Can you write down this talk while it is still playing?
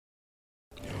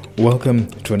Welcome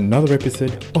to another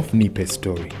episode of Nipe's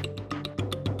Story.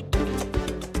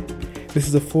 This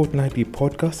is a fortnightly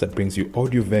podcast that brings you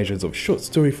audio versions of short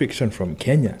story fiction from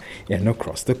Kenya and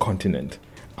across the continent.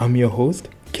 I'm your host,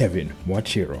 Kevin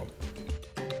Mwachiro.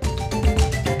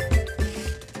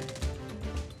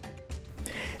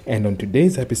 And on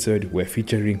today's episode, we're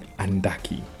featuring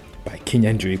Andaki by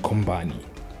Kinyanjui Kombani.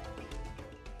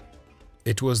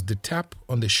 It was the tap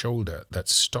on the shoulder that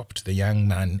stopped the young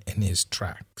man in his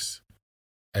tracks.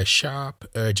 A sharp,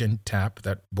 urgent tap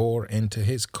that bore into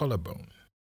his collarbone.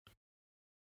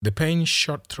 The pain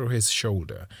shot through his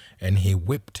shoulder, and he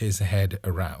whipped his head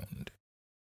around.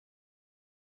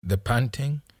 The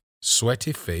panting,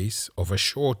 sweaty face of a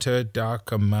shorter,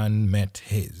 darker man met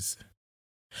his.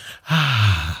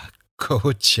 "Ah,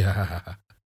 Kocha!"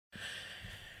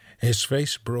 His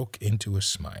face broke into a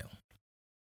smile.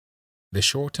 The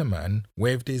shorter man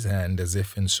waved his hand as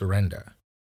if in surrender.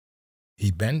 He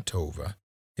bent over,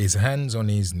 his hands on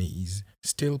his knees,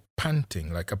 still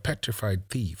panting like a petrified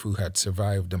thief who had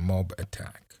survived a mob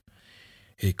attack.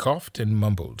 He coughed and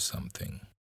mumbled something.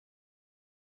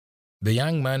 The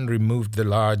young man removed the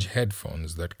large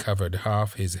headphones that covered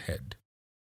half his head.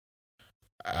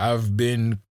 "I've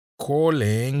been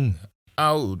calling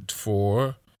out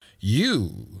for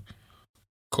you."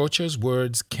 Kocha's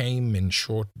words came in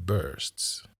short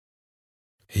bursts.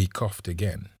 He coughed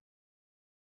again.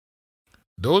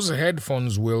 "Those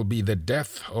headphones will be the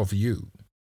death of you.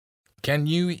 Can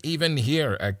you even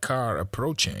hear a car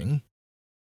approaching?"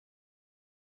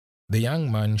 The young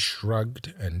man shrugged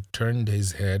and turned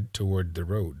his head toward the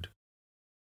road.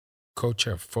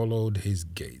 Kocha followed his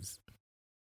gaze.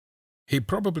 He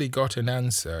probably got an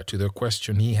answer to the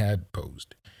question he had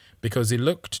posed, because he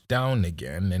looked down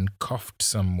again and coughed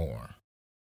some more.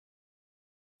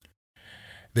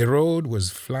 The road was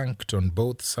flanked on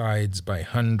both sides by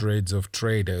hundreds of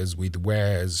traders with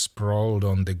wares sprawled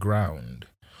on the ground,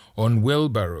 on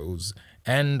wheelbarrows,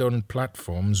 and on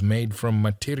platforms made from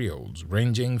materials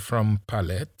ranging from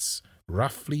pallets,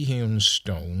 roughly hewn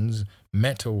stones,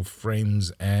 metal frames,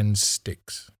 and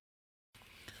sticks.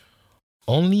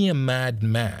 Only a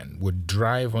madman would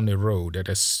drive on a road at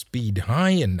a speed high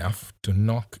enough to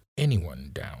knock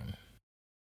anyone down.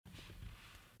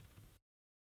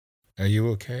 "Are you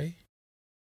okay?"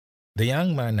 the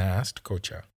young man asked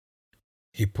Kocha.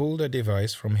 He pulled a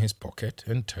device from his pocket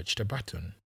and touched a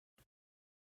button.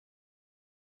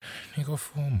 "Niko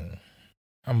fomu.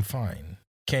 I'm fine,"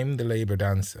 came the labored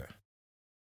answer.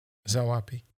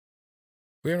 "Zawapi?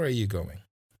 Where are you going?"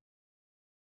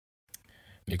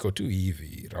 "Niko tu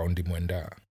hivi, raundi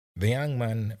mwenda," the young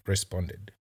man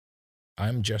responded.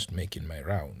 "I'm just making my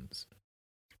rounds."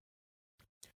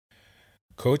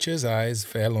 Kocha's eyes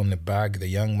fell on the bag the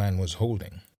young man was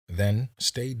holding, then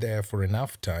stayed there for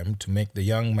enough time to make the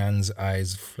young man's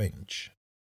eyes flinch.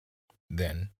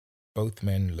 Then both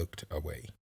men looked away.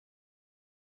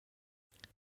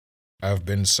 "I've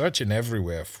been searching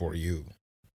everywhere for you,"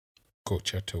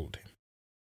 Kocha told him.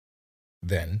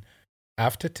 Then,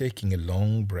 after taking a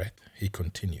long breath, he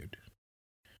continued.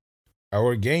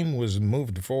 "Our game was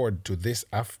moved forward to this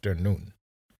afternoon.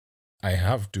 I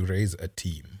have to raise a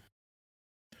team."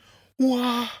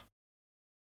 "Wah!"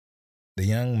 The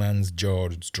young man's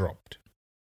jaws dropped.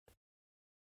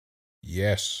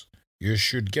 "Yes, you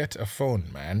should get a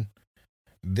phone, man.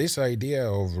 This idea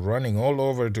of running all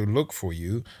over to look for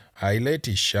you,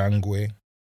 haileti shangwe.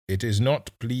 It is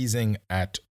not pleasing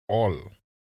at all."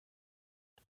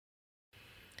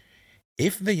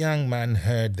 If the young man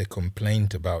heard the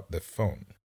complaint about the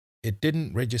phone, it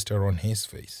didn't register on his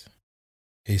face.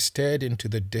 He stared into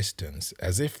the distance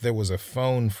as if there was a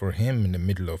phone for him in the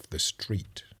middle of the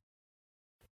street.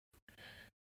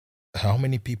 "How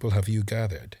many people have you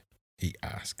gathered?" he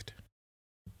asked.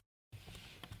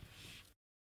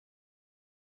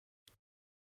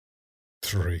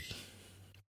 "3,"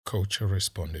 Kocha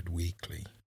responded weakly.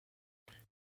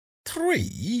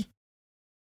 "3?"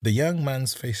 The young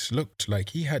man's face looked like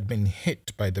he had been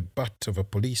hit by the butt of a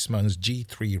policeman's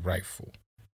G3 rifle.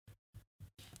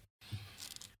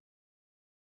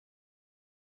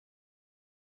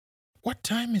 "What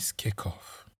time is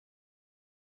kickoff?"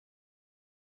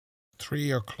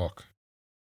 3:00.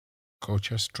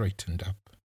 Kocha straightened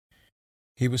up.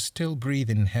 He was still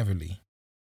breathing heavily.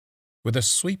 With a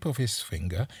sweep of his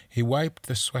finger, he wiped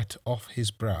the sweat off his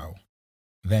brow,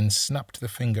 then snapped the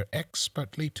finger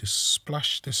expertly to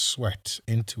splash the sweat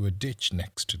into a ditch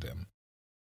next to them.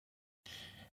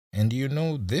 "And you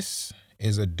know this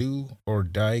is a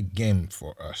do-or-die game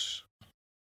for us.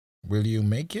 Will you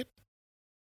make it?"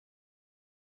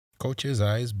 Kocha's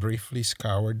eyes briefly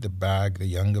scoured the bag the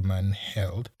younger man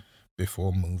held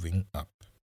before moving up.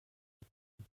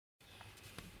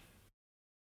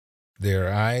 Their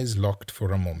eyes locked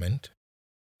for a moment,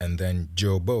 and then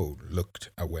Jobo looked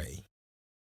away.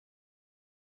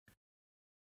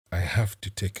 "I have to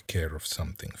take care of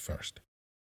something first,"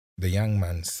 the young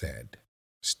man said,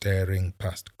 staring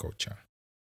past Kocha.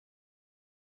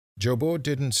 Jobo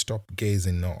didn't stop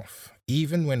gazing off,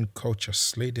 even when Kocha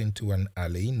slid into an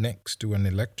alley next to an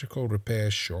electrical repair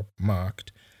shop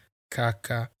marked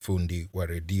Kaka Fundi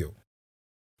Waredio.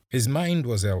 His mind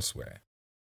was elsewhere.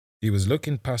 He was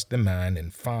looking past the man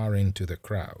and far into the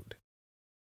crowd.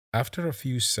 After a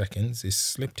few seconds, he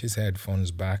slipped his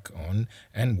headphones back on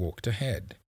and walked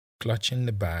ahead, clutching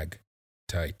the bag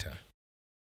tighter.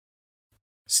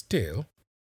 Still,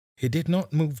 he did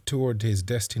not move toward his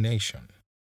destination.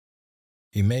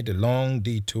 He made a long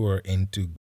detour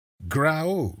into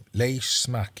Grau, lay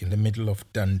smack in the middle of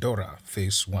Dandora,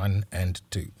 phase 1 and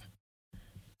 2.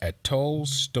 A tall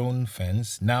stone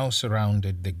fence now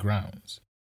surrounded the grounds,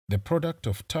 the product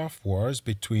of tough wars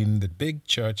between the big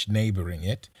church neighboring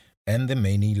it and the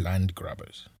many land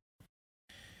grabbers.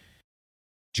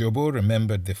 Jobo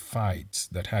remembered the fights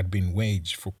that had been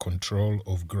waged for control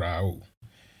of Grau,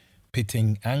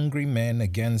 pitting angry men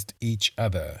against each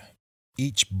other,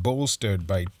 each bolstered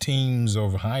by teams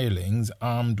of hirelings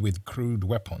armed with crude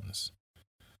weapons.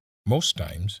 Most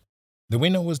times, the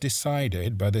winner was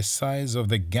decided by the size of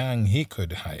the gang he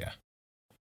could hire.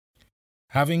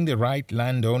 Having the right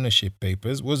land ownership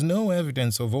papers was no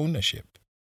evidence of ownership.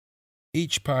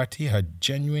 Each party had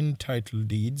genuine title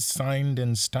deeds signed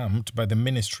and stamped by the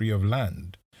Ministry of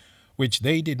Land, which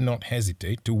they did not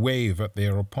hesitate to wave at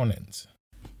their opponents.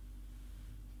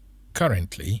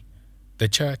 Currently, the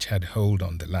church had hold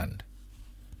on the land,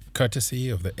 courtesy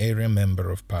of the area member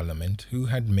of parliament who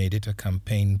had made it a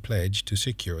campaign pledge to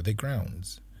secure the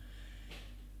grounds.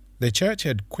 The church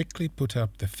had quickly put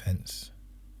up the fence,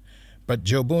 but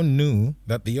Jobo knew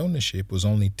that the ownership was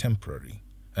only temporary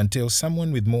until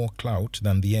someone with more clout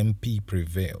than the MP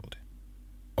prevailed.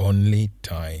 Only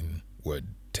time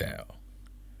would tell.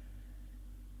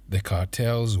 The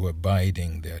cartels were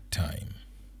biding their time.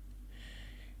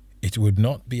 It would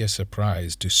not be a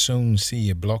surprise to soon see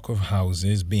a block of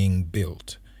houses being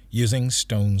built using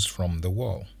stones from the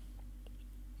wall.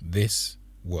 This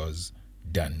was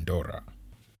Dandora.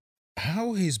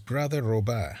 How his brother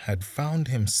Robert had found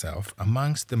himself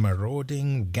amongst the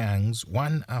marauding gangs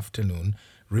one afternoon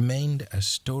remained a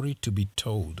story to be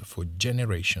told for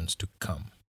generations to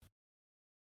come.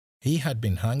 He had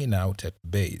been hanging out at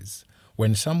Bays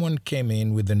when someone came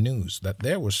in with the news that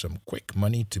there was some quick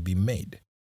money to be made.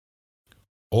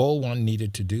 All one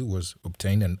needed to do was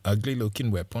obtain an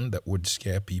ugly-looking weapon that would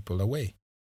scare people away.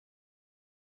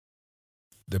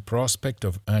 The prospect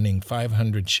of earning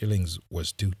 500 shillings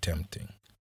was too tempting,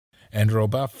 and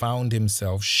Robert found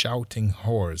himself shouting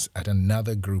whores at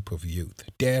another group of youth,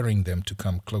 daring them to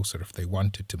come closer if they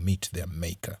wanted to meet their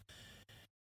maker.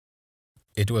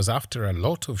 It was after a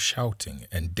lot of shouting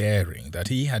and daring that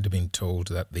he had been told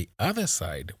that the other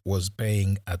side was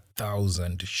paying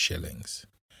 1,000 shillings.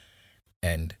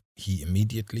 And he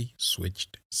immediately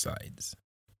switched sides.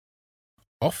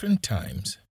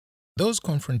 Oftentimes, those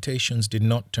confrontations did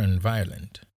not turn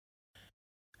violent.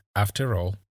 After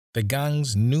all, the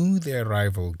gangs knew their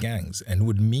rival gangs and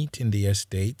would meet in the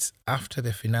estates after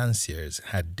the financiers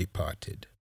had departed.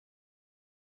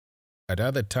 At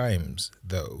other times,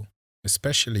 though,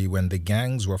 especially when the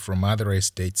gangs were from other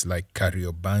estates like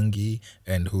Kariobangi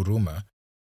and Huruma,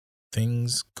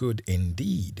 things could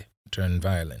indeed turn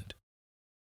violent.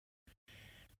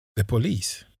 The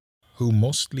police, who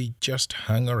mostly just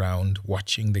hung around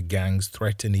watching the gangs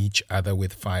threaten each other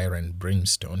with fire and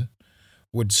brimstone,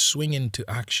 would swing into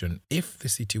action if the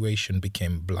situation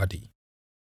became bloody.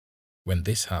 When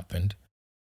this happened,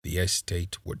 the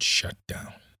estate would shut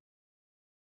down.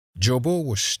 Jobo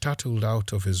was startled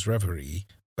out of his reverie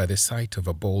by the sight of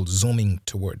a ball zooming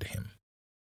toward him.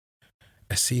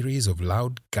 A series of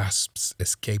loud gasps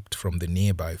escaped from the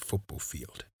nearby football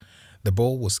field. The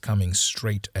ball was coming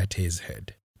straight at his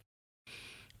head.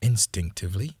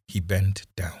 Instinctively, he bent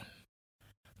down.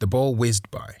 The ball whizzed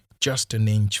by, just an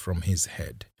inch from his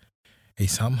head. He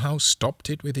somehow stopped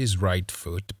it with his right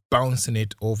foot, bouncing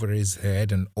it over his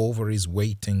head and over his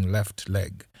waiting left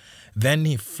leg. Then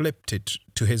he flipped it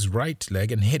to his right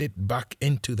leg and hit it back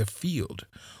into the field,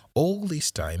 all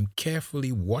this time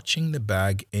carefully watching the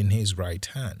bag in his right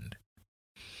hand.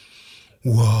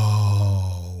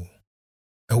 Whoa!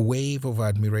 A wave of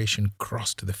admiration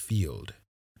crossed the field.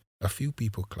 A few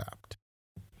people clapped.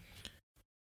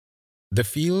 The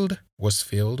field was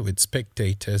filled with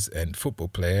spectators and football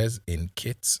players in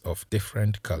kits of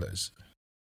different colors.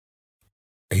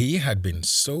 He had been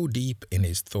so deep in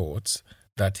his thoughts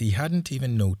that he hadn't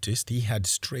even noticed he had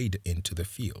strayed into the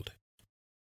field.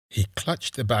 He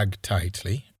clutched the bag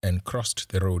tightly and crossed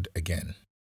the road again.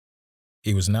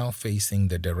 He was now facing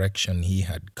the direction he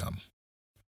had come.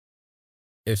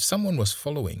 If someone was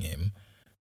following him,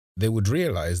 they would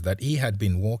realize that he had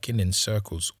been walking in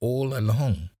circles all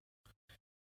along.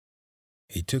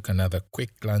 He took another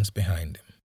quick glance behind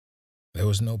him. There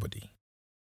was nobody.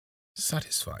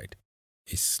 Satisfied,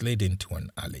 he slid into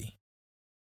an alley.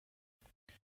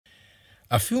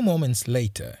 A few moments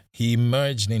later, he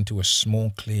emerged into a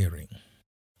small clearing.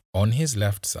 On his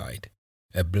left side,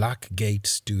 a black gate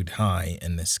stood high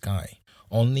in the sky,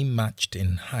 only matched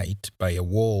in height by a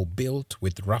wall built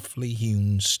with roughly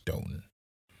hewn stone.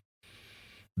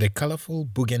 The colorful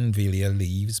bougainvillea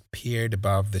leaves peered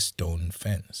above the stone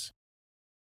fence.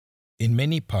 In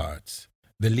many parts,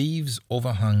 the leaves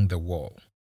overhung the wall,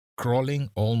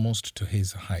 crawling almost to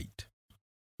his height,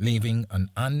 leaving an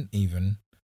uneven,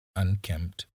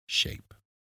 unkempt shape.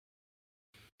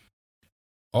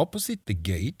 Opposite the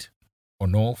gate,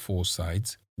 on all four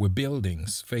sides, were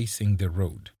buildings facing the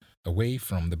road, away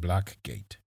from the black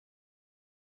gate.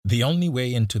 The only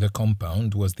way into the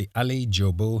compound was the alley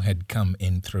Jobo had come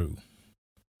in through.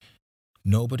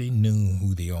 Nobody knew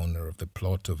who the owner of the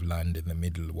plot of land in the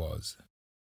middle was.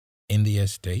 In the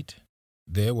estate,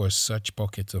 there were such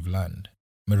pockets of land,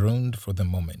 marooned for the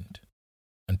moment,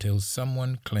 until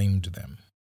someone claimed them.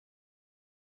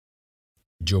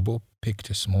 Jobo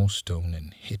picked a small stone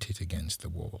and hit it against the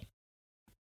wall.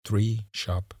 3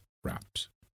 sharp raps.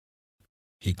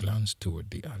 He glanced toward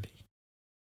the alley.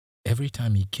 Every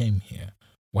time he came here,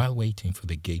 while waiting for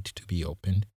the gate to be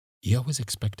opened, he always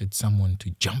expected someone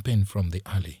to jump in from the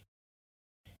alley.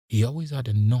 He always had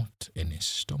a knot in his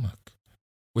stomach,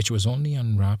 which was only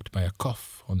unwrapped by a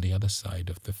cough on the other side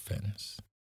of the fence.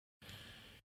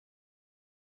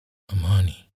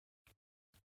 Amani.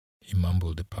 He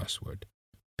mumbled the password.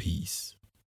 Peace.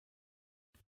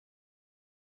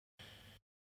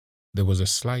 There was a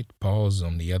slight pause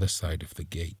on the other side of the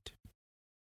gate.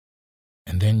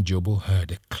 And then Jobo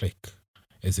heard a click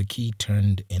as a key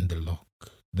turned in the lock.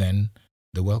 Then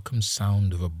the welcome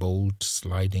sound of a bolt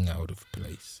sliding out of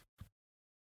place.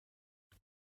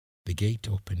 The gate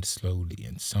opened slowly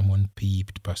and someone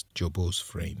peeped past Jobo's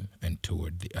frame and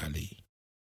toward the alley.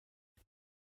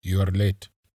 "You are late,"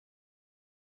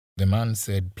 the man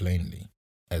said plainly,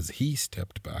 as he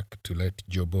stepped back to let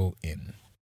Jobo in.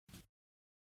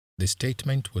 The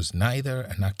statement was neither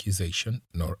an accusation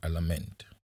nor a lament.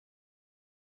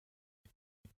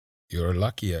 "You're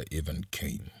lucky I even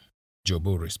came,"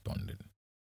 Jobo responded.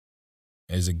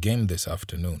 "There's a game this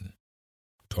afternoon.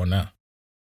 Tona."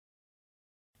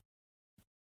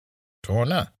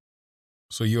 "Tona?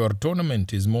 So your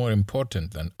tournament is more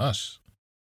important than us?"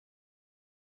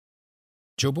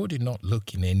 Jobo did not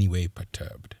look in any way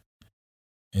perturbed.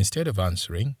 Instead of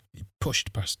answering, he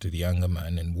pushed past the younger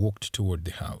man and walked toward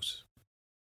the house.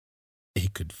 He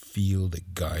could feel the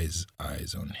guy's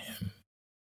eyes on him.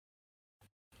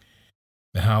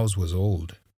 The house was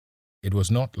old. It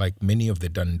was not like many of the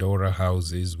Dandora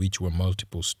houses which were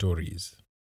multiple stories.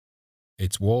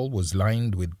 Its wall was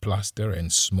lined with plaster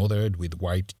and smothered with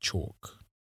white chalk.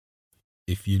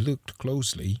 If you looked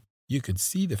closely, you could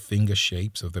see the finger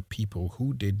shapes of the people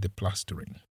who did the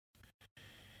plastering.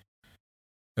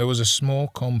 There was a small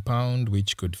compound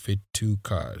which could fit 2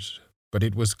 cars, but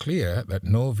it was clear that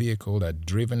no vehicle had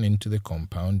driven into the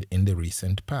compound in the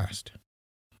recent past.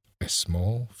 A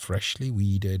small, freshly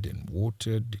weeded and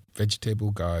watered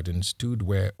vegetable garden stood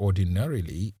where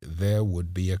ordinarily there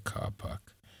would be a car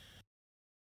park.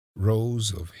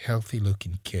 Rows of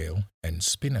healthy-looking kale and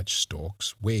spinach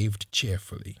stalks waved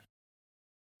cheerfully.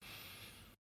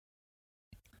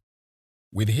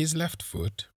 With his left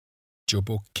foot,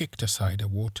 Jobo kicked aside a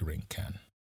watering can,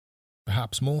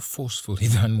 perhaps more forcefully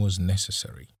than was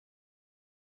necessary.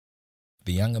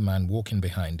 The younger man walking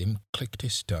behind him clicked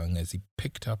his tongue as he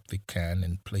picked up the can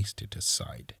and placed it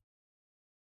aside.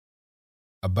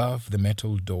 Above the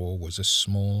metal door was a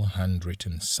small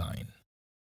handwritten sign.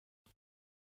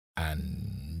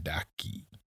 Andaki.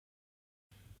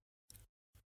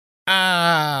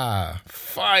 "Ah,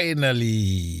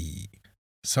 finally!"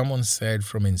 someone said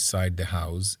from inside the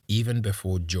house even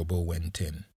before Jobo went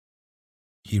in.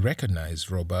 He recognized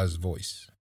Roba's voice.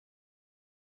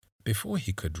 Before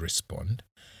he could respond,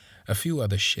 a few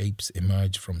other shapes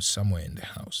emerged from somewhere in the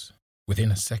house.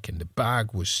 Within a second, the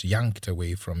bag was yanked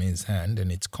away from his hand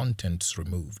and its contents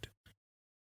removed.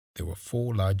 There were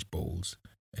 4 large bowls,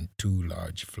 and 2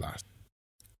 large flasks.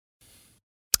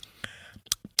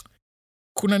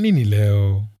 Kuna nini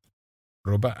leo?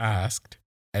 Roba asked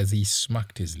as he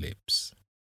smacked his lips.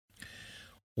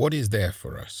 What is there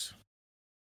for us?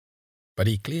 But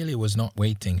he clearly was not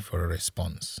waiting for a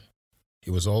response.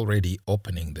 He was already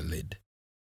opening the lid.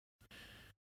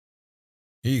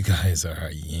 You guys are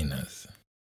hyenas.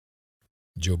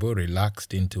 Jobo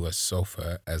relaxed into a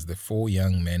sofa as the 4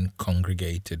 young men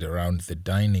congregated around the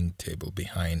dining table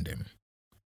behind him.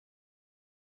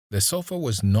 The sofa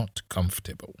was not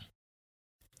comfortable.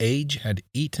 Age had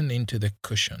eaten into the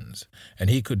cushions, and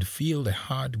he could feel the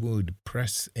hardwood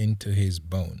press into his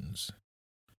bones.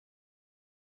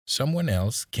 Someone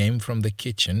else came from the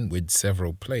kitchen with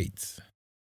several plates.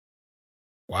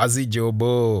 Wazi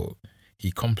Jobo,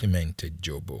 he complimented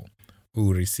Jobo,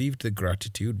 who received the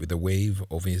gratitude with a wave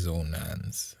of his own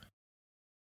hands.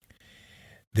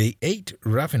 They ate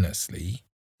ravenously,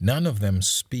 none of them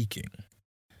speaking.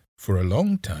 For a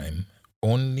long time,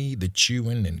 only the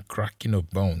chewing and cracking of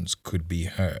bones could be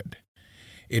heard.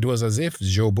 It was as if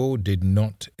Jobo did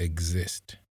not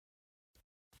exist.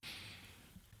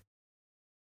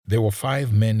 There were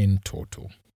 5 men in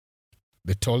total.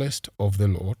 The tallest of the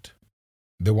lot,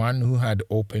 the one who had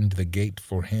opened the gate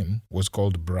for him, was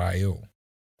called Brio.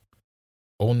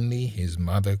 Only his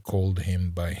mother called him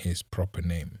by his proper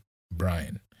name,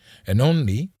 Brian, and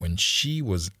only when she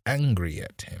was angry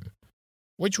at him,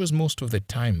 which was most of the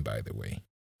time, by the way.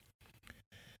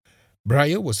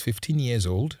 Brio was 15 years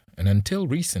old and until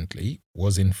recently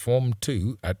was in Form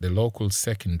 2 at the local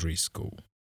secondary school.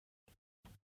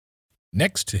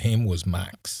 Next to him was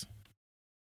Max.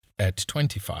 At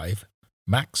 25,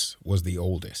 Max was the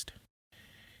oldest.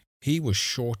 He was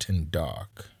short and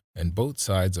dark, and both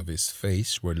sides of his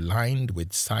face were lined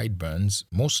with sideburns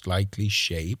most likely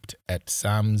shaped at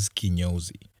Sam's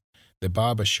Kinyozi, the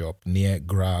barber shop near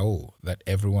Grao that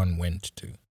everyone went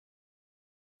to.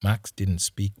 Max didn't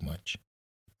speak much,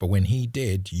 but when he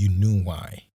did, you knew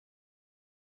why.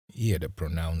 He had a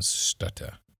pronounced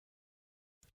stutter.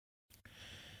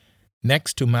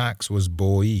 Next to Max was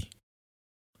Boy.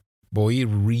 Boy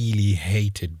really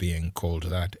hated being called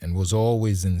that and was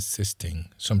always insisting,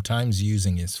 sometimes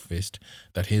using his fist,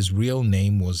 that his real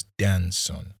name was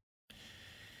Danson.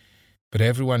 But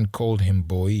everyone called him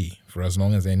Boy for as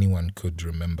long as anyone could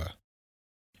remember.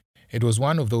 It was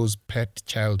one of those pet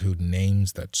childhood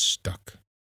names that stuck.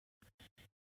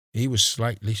 He was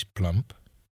slightly plump,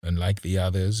 and like the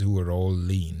others who were all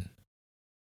lean.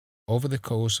 Over the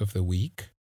course of the week,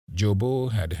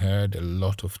 Jobo had heard a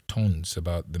lot of taunts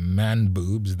about the man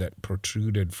boobs that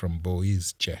protruded from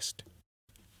Boy's chest.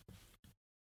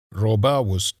 Roba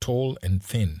was tall and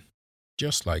thin,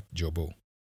 just like Jobo.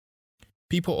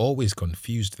 People always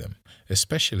confused them,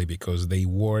 especially because they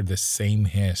wore the same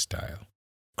hairstyle,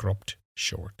 cropped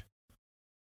short.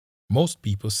 Most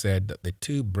people said that the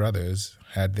 2 brothers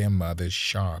had their mother's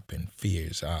sharp and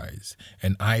fierce eyes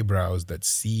and eyebrows that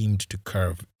seemed to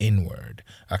curve inward,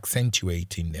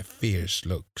 accentuating their fierce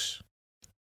looks.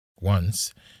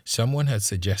 Once, someone had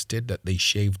suggested that they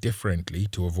shave differently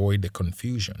to avoid the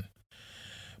confusion.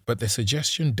 But the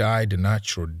suggestion died a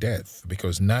natural death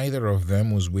because neither of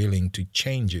them was willing to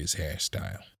change his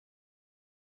hairstyle.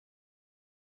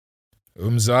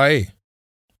 Umzai,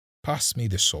 pass me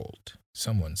the salt,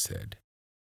 someone said.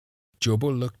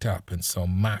 Jobo looked up and saw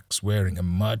Max wearing a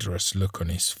murderous look on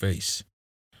his face.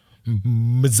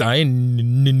 Mzai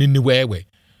Nwewe.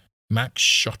 Max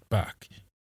shot back.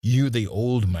 You the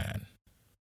old man.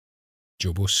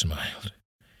 Jobo smiled.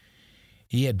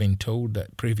 He had been told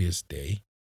that previous day,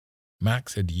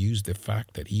 Max had used the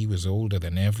fact that he was older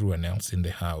than everyone else in the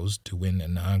house to win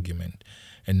an argument,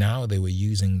 and now they were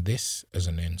using this as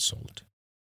an insult.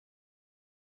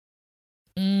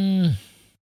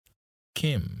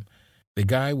 Kim, the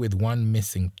guy with one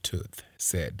missing tooth,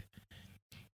 said,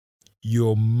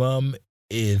 Your mum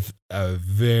is a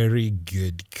very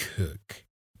good cook.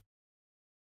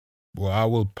 Well, I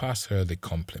will pass her the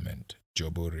compliment,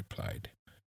 Jobo replied.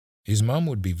 His mum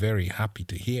would be very happy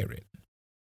to hear it.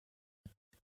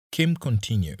 Kim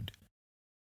continued,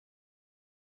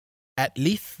 At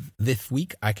least this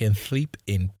week I can sleep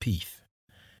in peace.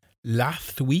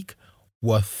 Last week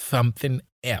was something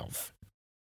else.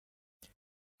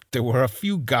 There were a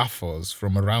few guffaws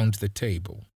from around the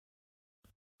table.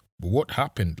 But what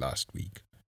happened last week?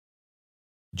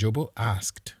 Jobo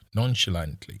asked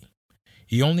nonchalantly.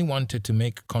 He only wanted to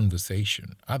make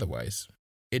conversation, otherwise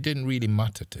it didn't really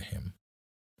matter to him.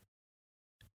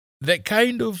 The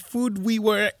kind of food we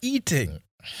were eating,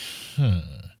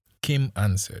 Kim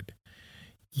answered.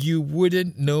 You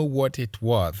wouldn't know what it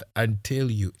was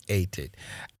until you ate it.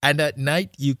 And at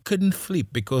night, you couldn't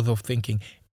sleep because of thinking,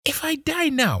 if I die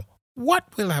now,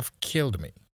 what will have killed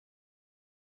me?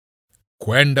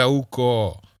 Kwenda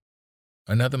uko.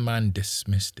 Another man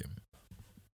dismissed him.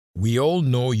 We all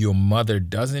know your mother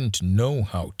doesn't know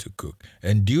how to cook,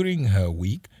 and during her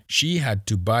week, she had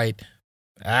to bite.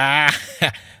 Ah,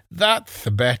 that's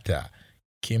better,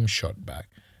 Kim shot back.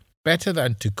 Better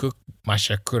than to cook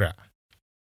mashakura.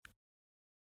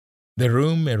 The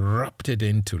room erupted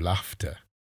into laughter.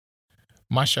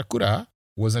 Mashakura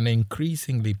was an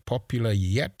increasingly popular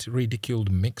yet ridiculed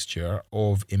mixture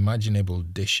of imaginable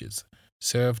dishes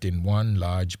served in one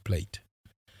large plate.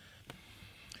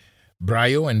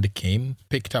 Brayo and Kim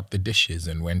picked up the dishes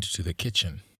and went to the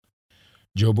kitchen.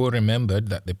 Jobo remembered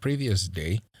that the previous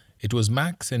day it was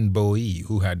Max and Bowie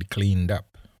who had cleaned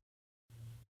up.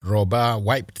 Roba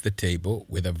wiped the table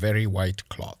with a very white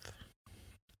cloth.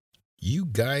 You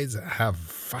guys have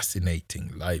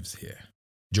fascinating lives here,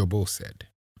 Jobo said.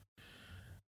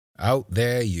 Out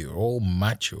there you're all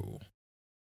macho.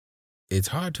 It's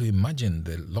hard to imagine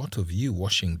the lot of you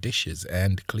washing dishes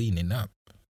and cleaning up.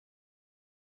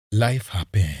 Life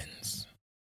happens,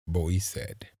 Bowie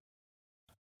said.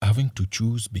 Having to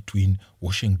choose between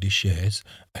washing dishes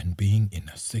and being in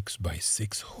a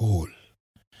 6x6 hole.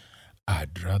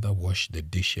 I'd rather wash the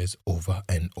dishes over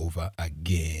and over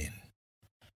again.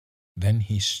 Then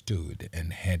he stood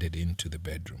and headed into the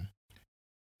bedroom.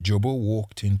 Jobo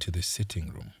walked into the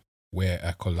sitting room, where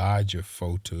a collage of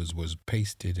photos was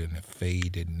pasted on a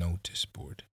faded notice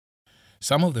board.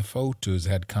 Some of the photos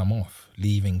had come off,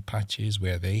 leaving patches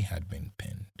where they had been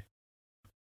pinned.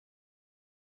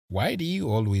 Why do you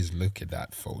always look at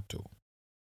that photo?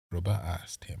 Roba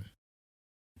asked him.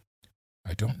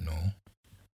 I don't know.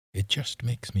 It just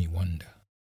makes me wonder.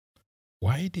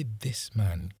 Why did this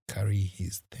man carry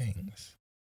his things?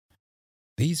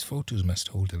 These photos must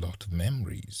hold a lot of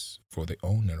memories for the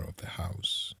owner of the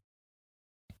house.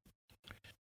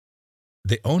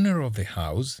 The owner of the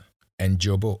house, and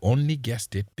Jobo only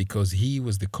guessed it because he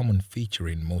was the common feature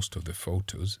in most of the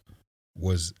photos,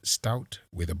 was stout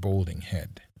with a balding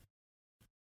head.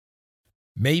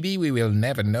 Maybe we will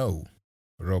never know,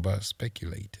 Roba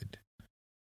speculated.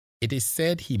 It is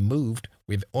said he moved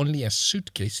with only a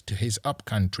suitcase to his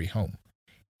upcountry home.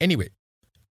 Anyway,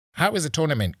 how is the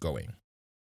tournament going?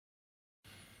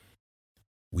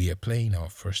 We are playing our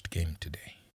first game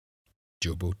today,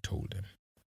 Jobo told him.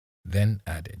 Then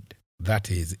added,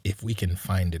 that is, if we can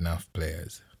find enough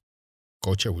players.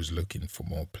 Kocha was looking for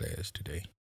more players today.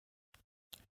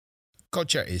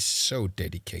 Kocha is so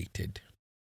dedicated.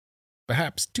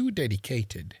 Perhaps too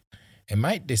dedicated. It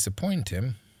might disappoint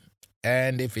him,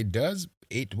 and if it does,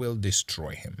 it will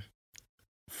destroy him.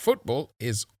 Football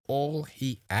is all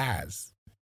he has.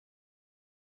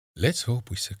 Let's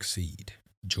hope we succeed,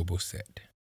 Jobo said.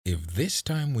 If this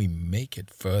time we make it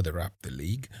further up the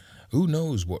league, who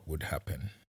knows what would happen?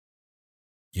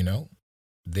 You know,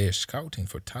 they're scouting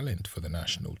for talent for the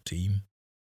national team.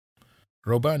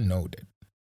 Roba nodded.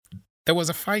 There was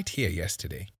a fight here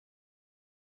yesterday,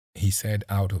 he said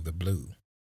out of the blue.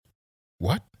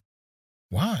 What?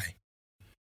 Why?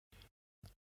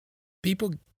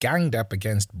 People ganged up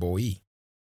against Bowie.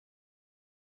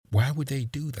 Why would they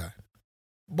do that?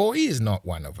 Bowie is not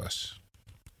one of us.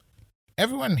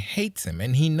 Everyone hates him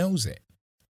and he knows it.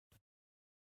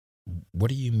 What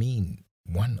do you mean,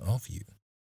 one of you?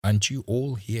 Aren't you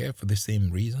all here for the same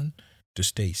reason? To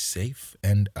stay safe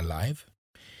and alive?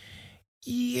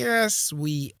 Yes,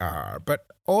 we are, but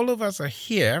all of us are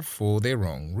here for the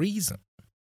wrong reason.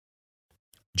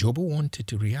 Jobo wanted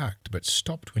to react, but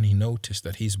stopped when he noticed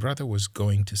that his brother was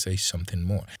going to say something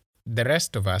more. The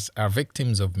rest of us are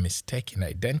victims of mistaken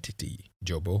identity,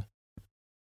 Jobo.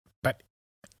 But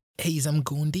he's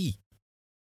Mgundi.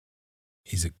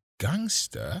 He's a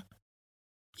gangster?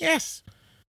 Yes.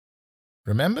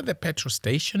 Remember the petrol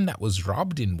station that was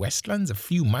robbed in Westlands a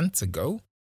few months ago,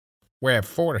 where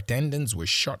 4 attendants were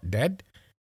shot dead?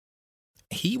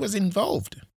 He was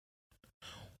involved.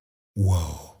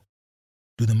 Whoa.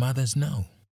 Do the mothers know?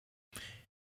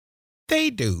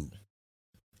 They do.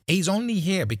 He's only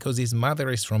here because his mother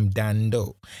is from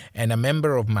Dando and a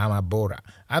member of Mama Bora.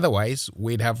 Otherwise,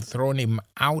 we'd have thrown him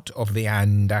out of the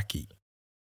Andaki.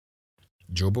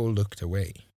 Jobo looked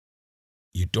away.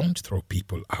 You don't throw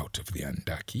people out of the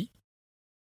Andaki.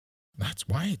 That's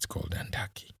why it's called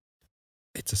Andaki.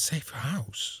 It's a safe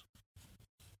house.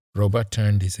 Roba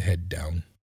turned his head down.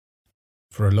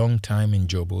 For a long time in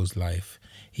Jobo's life,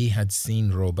 he had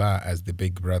seen Roba as the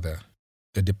big brother,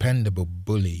 the dependable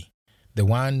bully, the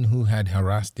one who had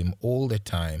harassed him all the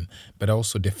time but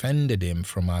also defended him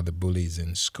from other bullies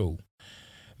in school,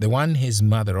 the one his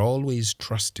mother always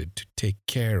trusted to take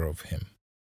care of him.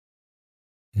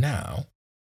 Now,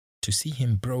 to see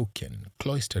him broken,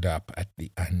 cloistered up at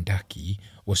the Andaki,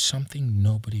 was something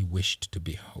nobody wished to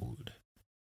behold.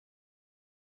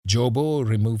 Jobo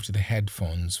removed the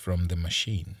headphones from the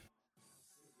machine.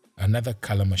 Another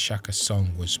Kalamashaka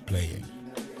song was playing.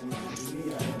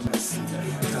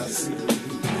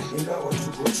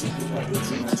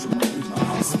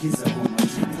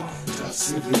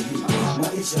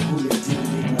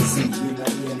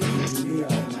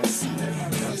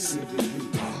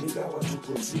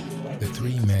 The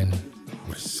three men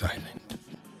were silent.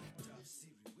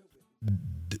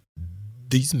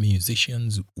 These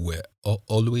musicians were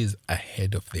always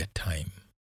ahead of their time,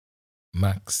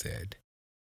 Max said.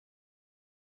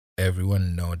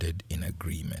 Everyone nodded in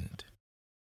agreement.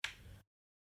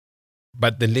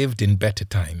 But they lived in better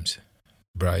times,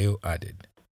 Brayo added,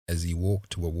 as he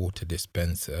walked to a water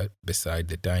dispenser beside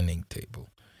the dining table.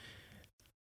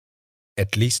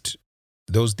 At least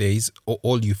those days,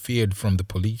 all you feared from the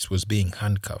police was being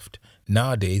handcuffed.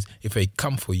 Nowadays, if I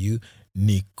come for you,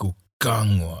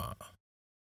 nikukangwa.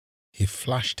 He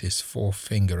flashed his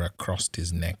forefinger across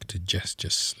his neck to gesture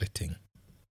slitting.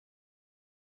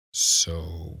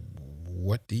 So,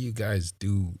 what do you guys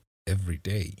do every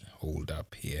day, hold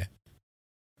up here?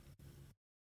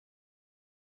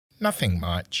 Nothing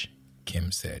much,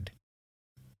 Kim said.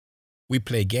 We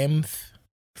play games,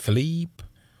 sleep,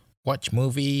 watch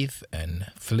movies, and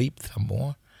sleep some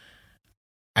more.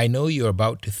 I know you're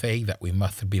about to say that we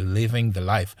must be living the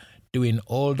life, doing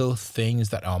all those things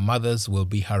that our mothers will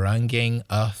be haranguing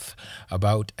us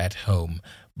about at home,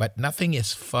 but nothing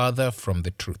is further from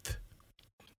the truth.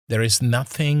 There is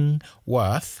nothing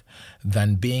worse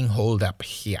than being holed up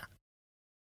here.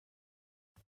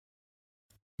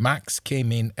 Max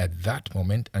came in at that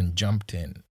moment and jumped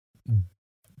in.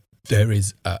 There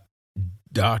is a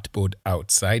dartboard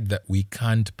outside that we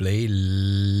can't play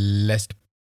lest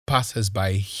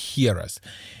passers-by hear us.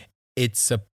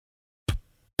 It's a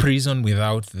prison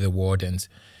without the wardens.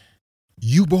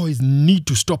 You boys need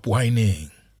to stop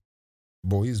whining.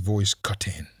 Boy's voice cut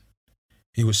in.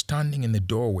 He was standing in the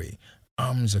doorway,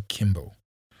 arms akimbo.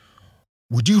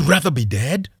 Would you rather be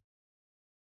dead?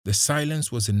 The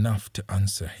silence was enough to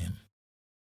answer him.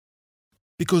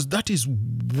 Because that is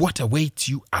what awaits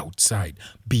you outside,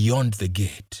 beyond the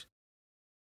gate.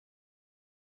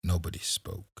 Nobody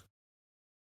spoke.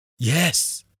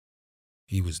 Yes,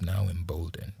 he was now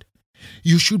emboldened.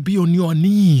 You should be on your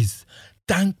knees,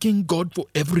 thanking God for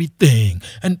everything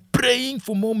and praying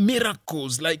for more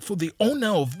miracles, like for the owner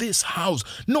of this house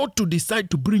not to decide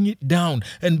to bring it down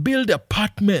and build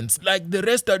apartments like the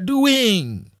rest are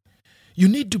doing. You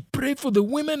need to pray for the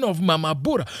women of Mama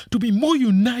Bora to be more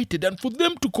united and for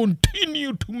them to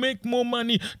continue to make more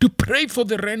money to pay for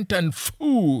the rent and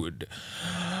food.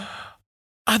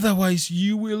 Otherwise,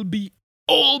 you will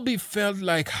all be felt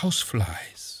like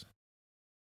houseflies.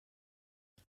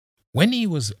 When he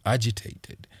was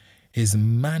agitated, his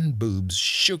man boobs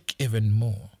shook even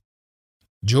more.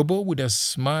 Jobo would have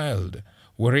smiled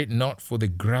were it not for the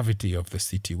gravity of the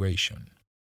situation.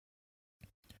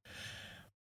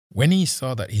 When he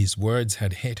saw that his words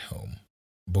had hit home,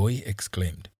 Boy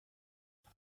exclaimed,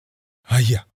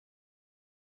 Aya,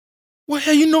 why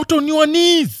are you not on your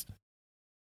knees?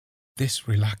 This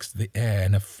relaxed the air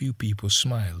and a few people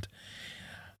smiled.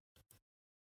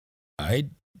 I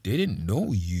didn't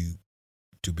know you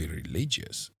to be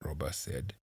religious, Robert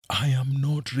said. I am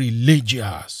not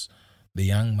religious, the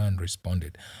young man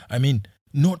responded. I mean,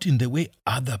 not in the way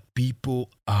other people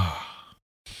are.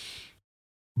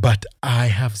 But I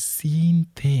have seen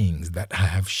things that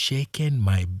have shaken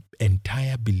my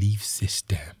entire belief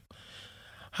system.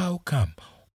 How come,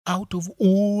 out of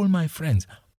all my friends,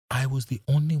 I was the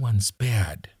only one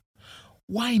spared?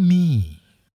 Why me?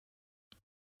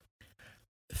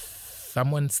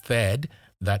 Someone said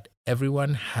that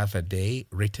everyone has a day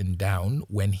written down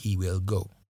when he will go,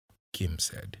 Kim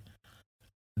said.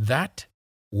 That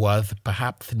was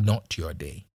perhaps not your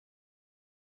day.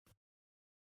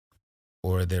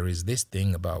 Or there is this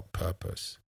thing about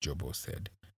purpose, Jobo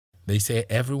said. They say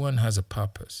everyone has a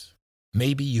purpose.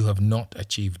 Maybe you have not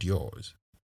achieved yours.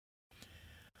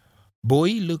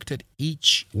 Boy looked at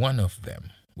each one of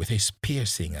them with his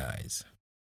piercing eyes.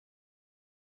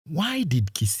 Why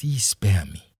did Kisi spare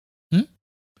me?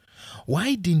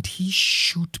 Why didn't he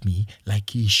shoot me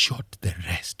like he shot the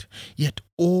rest? Yet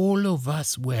all of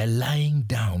us were lying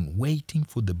down waiting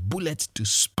for the bullets to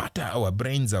spatter our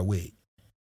brains away.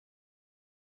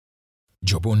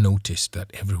 Jobo noticed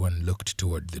that everyone looked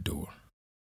toward the door.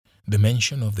 The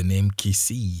mention of the name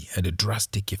Kisii had a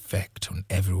drastic effect on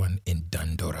everyone in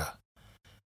Dandora.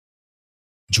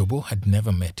 Jobo had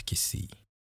never met Kisii.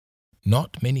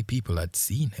 Not many people had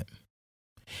seen him.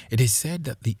 It is said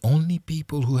that the only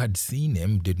people who had seen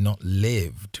him did not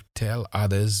live to tell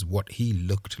others what he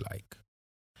looked like.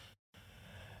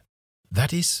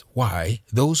 That is why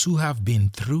those who have been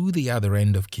through the other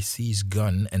end of Kisii's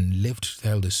gun and lived to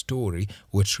tell the story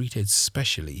were treated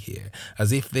specially here,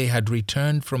 as if they had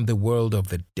returned from the world of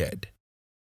the dead.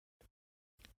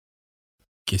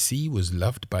 Kisii was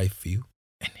loved by few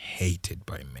and hated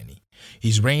by many.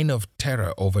 His reign of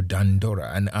terror over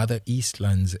Dandora and other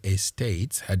Eastlands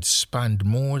estates had spanned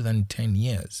more than 10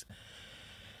 years.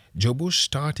 Jobo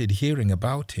started hearing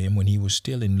about him when he was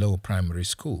still in lower primary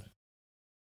school.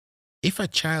 If a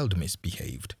child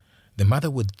misbehaved, the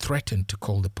mother would threaten to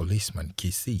call the policeman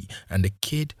Kisii, and the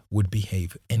kid would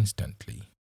behave instantly.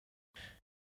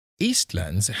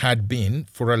 Eastlands had been,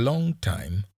 for a long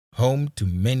time, home to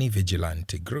many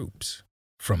vigilante groups,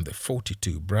 from the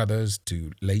 42 Brothers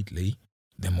to, lately,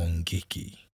 the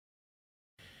Mungiki.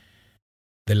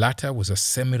 The latter was a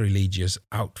semi-religious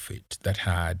outfit that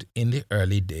had, in the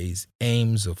early days,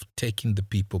 aims of taking the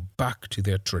people back to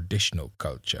their traditional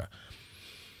culture.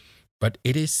 But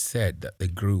it is said that the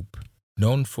group,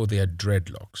 known for their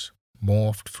dreadlocks,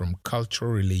 morphed from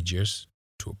cultural religious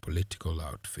to a political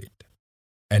outfit.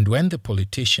 And when the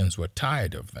politicians were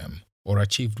tired of them or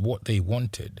achieved what they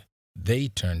wanted, they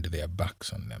turned their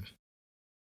backs on them.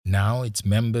 Now its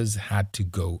members had to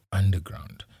go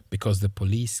underground because the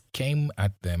police came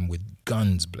at them with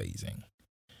guns blazing.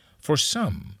 For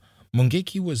some,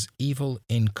 Mungiki was evil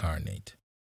incarnate.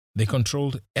 They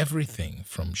controlled everything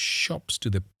from shops to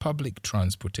the public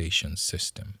transportation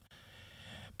system.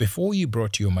 Before you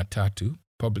brought your matatu,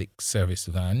 public service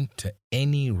van, to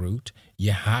any route,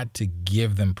 you had to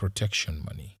give them protection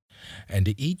money.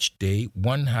 And each day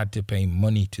one had to pay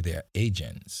money to their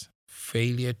agents,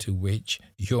 failure to which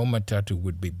your matatu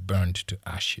would be burned to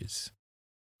ashes.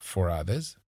 For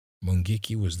others,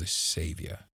 Mungiki was the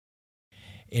savior.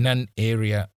 In an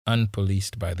area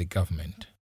unpoliced by the government,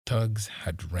 thugs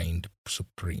had reigned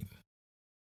supreme.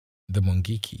 The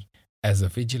Mungiki, as a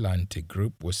vigilante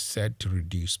group, was said to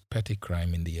reduce petty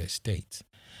crime in the estates,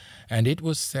 and it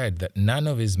was said that none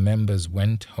of his members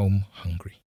went home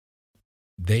hungry.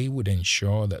 They would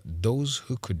ensure that those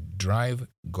who could drive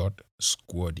got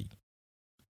squaddy,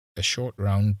 a short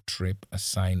round-trip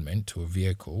assignment to a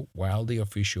vehicle while the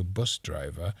official bus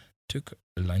driver took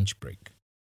a lunch break.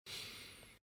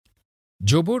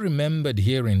 Jobo remembered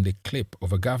hearing the clip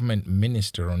of a government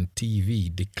minister on TV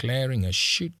declaring a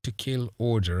shoot-to-kill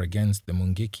order against the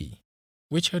Mungiki,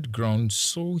 which had grown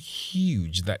so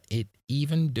huge that it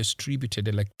even distributed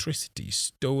electricity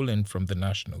stolen from the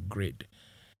national grid.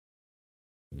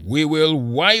 "We will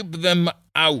wipe them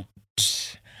out.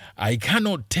 I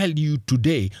cannot tell you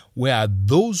today where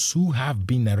those who have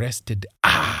been arrested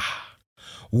are.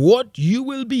 What you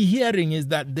will be hearing is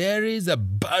that there is a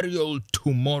burial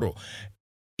tomorrow.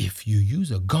 If you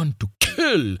use a gun to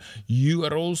kill, you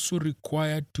are also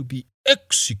required to be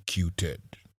executed."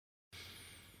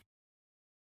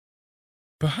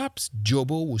 Perhaps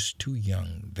Jobo was too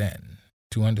young then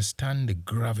to understand the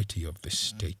gravity of the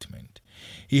statement.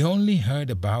 He only heard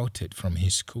about it from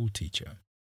his school teacher.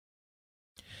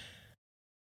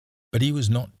 But he was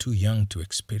not too young to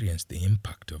experience the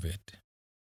impact of it.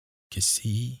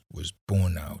 Kisii was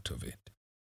born out of it.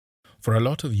 For a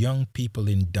lot of young people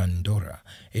in Dandora,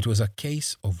 it was a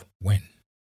case of when,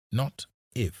 not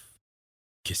if,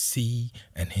 Kisii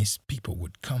and his people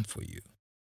would come for you.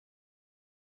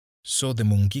 So the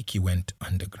Mungiki went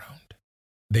underground.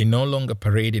 They no longer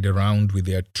paraded around with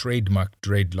their trademark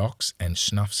dreadlocks and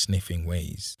snuff-sniffing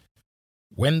ways.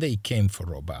 When they came for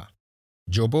Roba,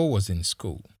 Jobo was in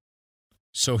school,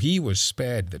 so he was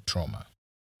spared the trauma.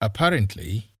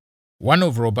 Apparently, one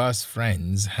of Roba's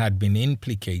friends had been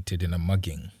implicated in a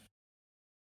mugging.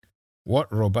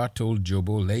 What Roba told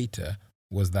Jobo later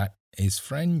was that his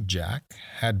friend Jack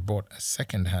had bought a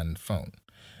second-hand phone,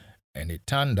 and it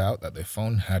turned out that the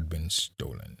phone had been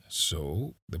stolen,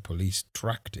 so the police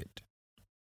tracked it.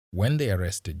 When they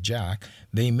arrested Jack,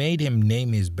 they made him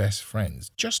name his best friends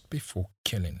just before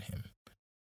killing him,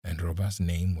 and Roba's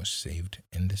name was saved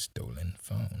in the stolen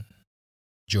phone.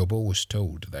 Jobo was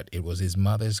told that it was his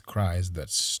mother's cries that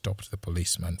stopped the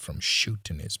policeman from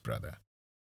shooting his brother.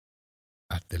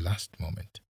 At the last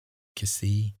moment,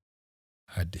 Kisii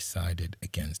had decided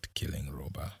against killing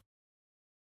Roba.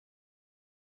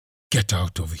 "Get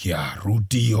out of here,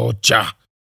 Rudi Ocha!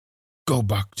 Go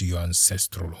back to your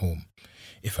ancestral home.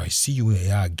 If I see you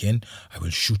here again, I will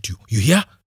shoot you. You hear?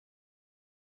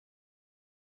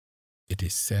 It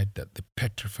is said that the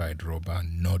petrified robber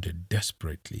nodded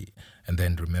desperately and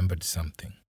then remembered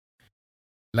something.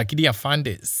 Lakini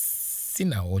afande,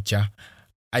 sina ocha.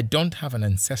 I don't have an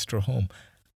ancestral home.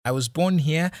 I was born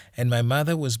here and my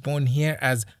mother was born here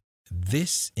as...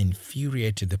 This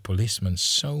infuriated the policeman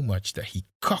so much that he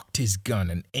cocked his gun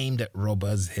and aimed at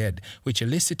Robber's head, which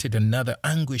elicited another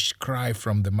anguished cry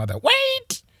from the mother.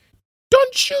 Wait!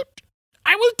 Don't shoot!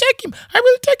 I will take him! I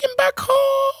will take him back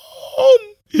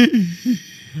home!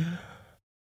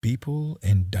 People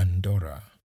in Dandora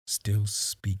still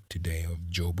speak today of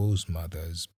Jobo's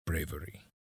mother's bravery.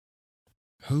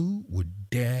 Who would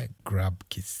dare grab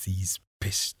Kisi's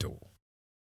pistol?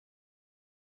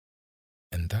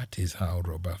 And that is how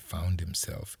Robber found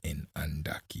himself in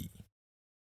Andaki.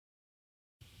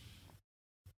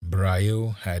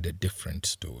 Brayo had a different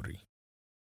story.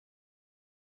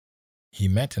 He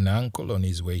met an uncle on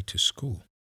his way to school.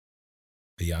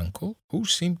 The uncle, who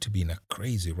seemed to be in a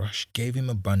crazy rush, gave him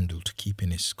a bundle to keep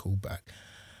in his school bag.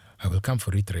 I will come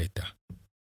for it later,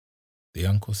 the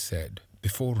uncle said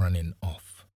before running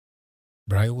off.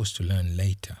 Brayo was to learn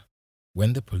later,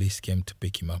 when the police came to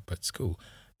pick him up at school,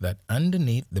 that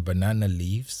underneath the banana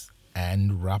leaves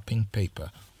and wrapping paper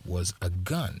was a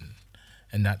gun,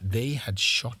 and that they had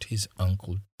shot his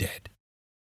uncle dead.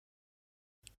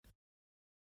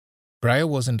 Brayo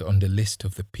wasn't on the list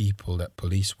of the people that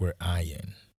police were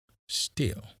eyeing.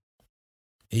 Still,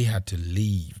 he had to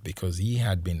leave because he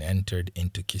had been entered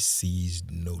into Kisi's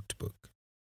notebook.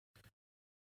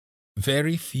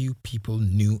 Very few people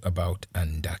knew about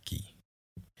Andaki.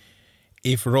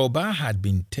 If Robber had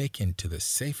been taken to the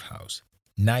safe house,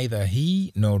 neither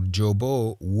he nor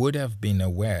Jobo would have been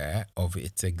aware of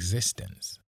its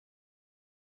existence.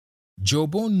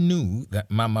 Jobo knew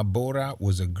that Mama Bora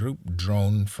was a group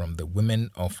drawn from the women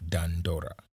of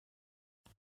Dandora.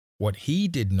 What he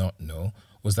did not know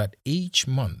was that each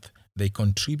month they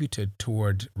contributed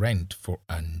toward rent for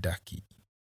Andaki.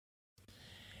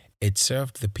 It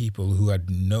served the people who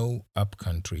had no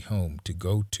upcountry home to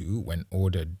go to when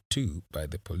ordered to by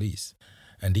the police,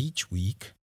 and each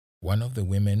week one of the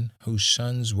women whose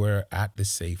sons were at the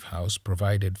safe house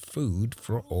provided food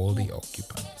for all the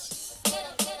occupants.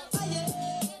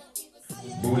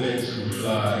 Bullets who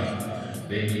fly,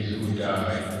 babies who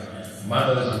die,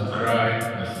 mothers who cry,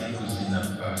 masiku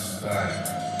zinapass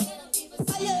by.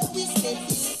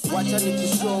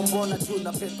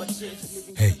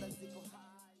 Hey,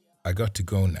 I got to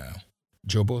go now,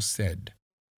 Jobo said,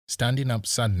 standing up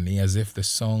suddenly as if the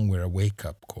song were a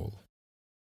wake-up call.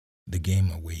 The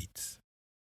game awaits.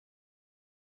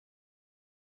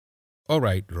 All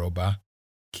right, Robber,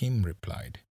 Kim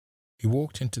replied. He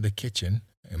walked into the kitchen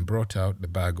and brought out the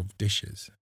bag of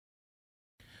dishes.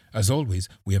 As always,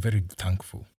 we are very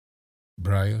thankful,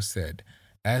 Brayo said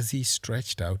as he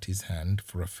stretched out his hand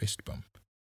for a fist bump.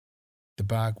 The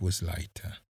bag was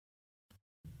lighter.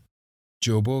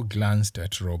 Jobo glanced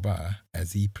at Robber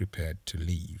as he prepared to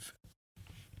leave.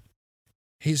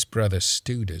 His brother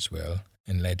stood as well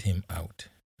and led him out.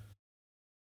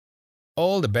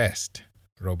 All the best,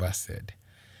 Robber said.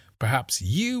 Perhaps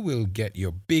you will get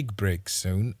your big break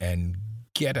soon and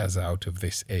get us out of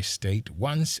this estate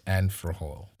once and for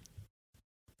all.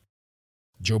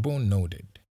 Jobo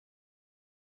nodded.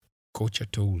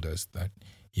 Kocha told us that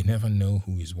you never know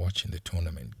who is watching the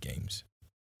tournament games.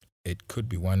 It could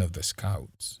be one of the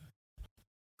scouts.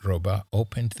 Robber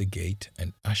opened the gate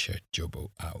and ushered Jobo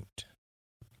out.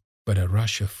 But a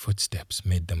rush of footsteps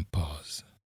made them pause.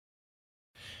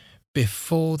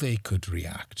 Before they could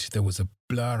react, there was a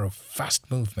blur of fast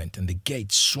movement and the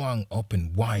gate swung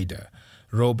open wider.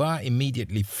 Robber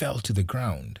immediately fell to the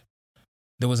ground.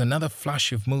 There was another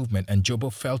flash of movement and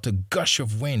Jobo felt a gush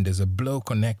of wind as a blow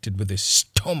connected with his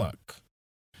stomach.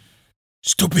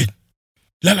 Stupid!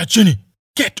 Lala Chini!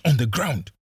 Get on the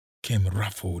ground! Came a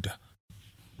rough order.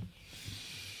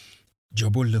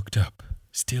 Jobo looked up,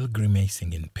 still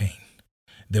grimacing in pain.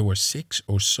 There were 6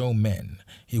 or so men,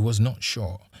 he was not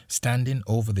sure, standing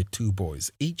over the 2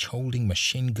 boys, each holding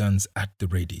machine guns at the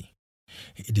ready.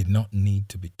 He did not need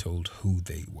to be told who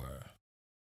they were.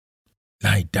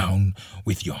 Lie down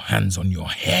with your hands on your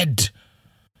head!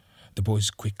 The boys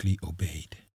quickly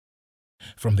obeyed.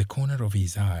 From the corner of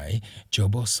his eye,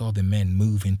 Jobo saw the men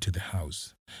move into the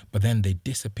house, but then they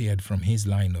disappeared from his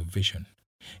line of vision.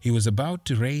 He was about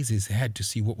to raise his head to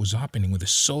see what was happening when the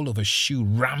sole of a shoe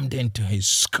rammed into his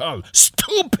skull.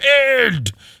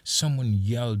 Stupid! Someone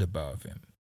yelled above him.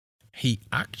 He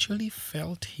actually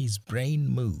felt his brain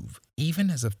move, even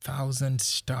as 1,000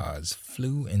 stars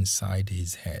flew inside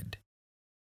his head.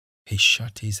 He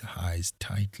shut his eyes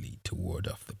tightly to ward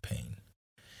off the pain.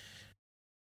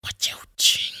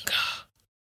 Wachauchinga,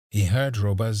 he heard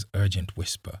Roba's urgent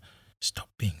whisper. Stop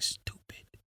being stupid.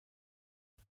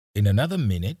 In another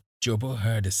minute, Jobo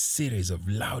heard a series of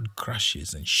loud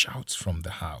crashes and shouts from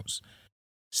the house.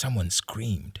 Someone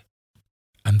screamed.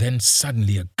 And then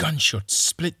suddenly a gunshot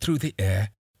split through the air.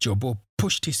 Jobo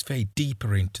pushed his face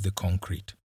deeper into the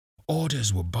concrete.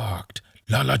 Orders were barked.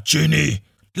 Lala Chini,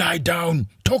 lie down.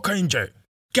 Toka Inje,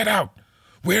 get out.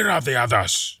 Where are the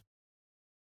others?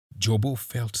 Jobo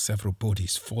felt several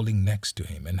bodies falling next to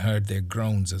him and heard their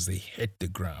groans as they hit the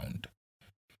ground.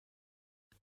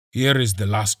 Here is the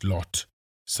last lot,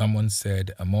 someone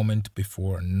said a moment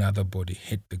before another body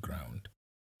hit the ground.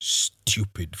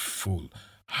 Stupid fool,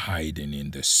 hiding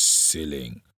in the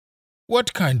ceiling.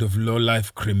 What kind of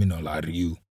low-life criminal are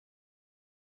you?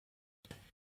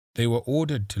 They were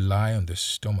ordered to lie on their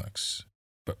stomachs,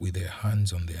 but with their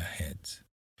hands on their heads.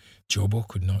 Jobo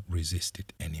could not resist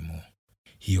it anymore.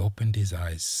 He opened his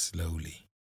eyes slowly.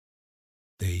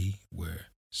 They were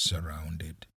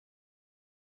surrounded.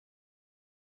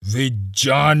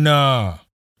 Vijana,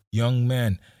 young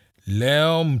man,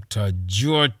 leo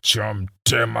mtajua cha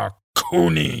mtema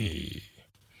kuni.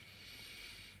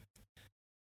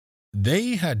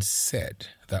 They had said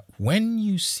that when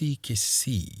you see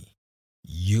Kisii,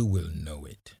 you will know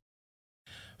it.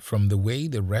 From the way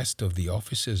the rest of the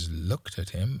officers looked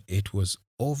at him, it was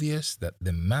obvious that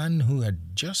the man who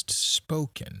had just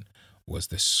spoken was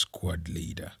the squad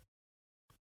leader,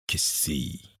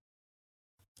 Kisii.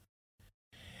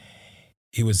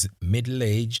 He was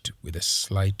middle-aged with a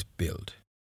slight build.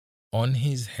 On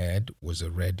his head was a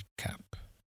red cap.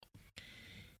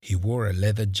 He wore a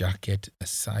leather jacket a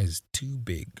size too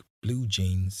big, blue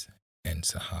jeans, and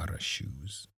Sahara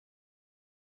shoes.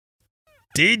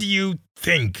 Did you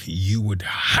think you would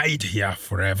hide here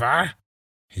forever?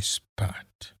 He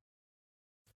spat.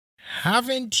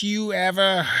 Haven't you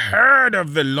ever heard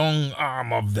of the long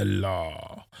arm of the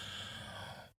law?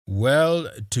 Well,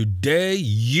 today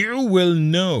you will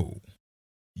know.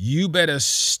 You better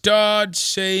start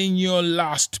saying your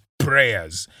last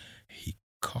prayers. He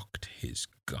cocked his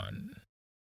gun.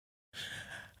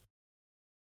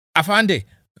 Afande,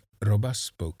 Roba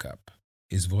spoke up,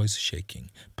 his voice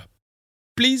shaking.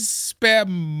 Please spare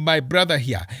my brother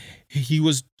here. He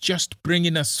was just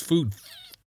bringing us food.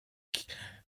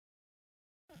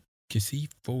 Kisii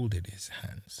folded his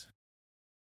hands.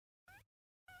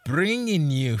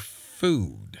 Bringing you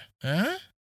food, huh?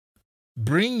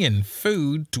 Bringing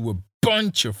food to a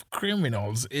bunch of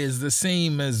criminals is the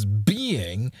same as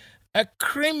being a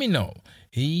criminal.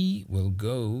 He will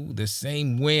go the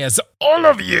same way as all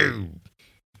of you.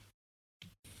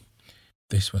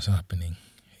 This was happening.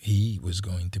 He was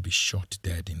going to be shot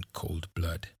dead in cold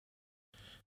blood.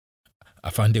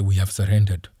 Afande, we have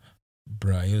surrendered,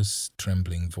 Briar's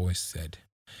trembling voice said.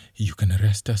 You can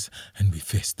arrest us and we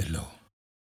face the law.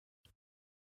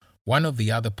 One of the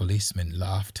other policemen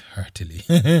laughed heartily.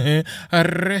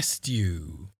 Arrest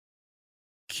you.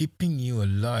 Keeping you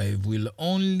alive will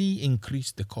only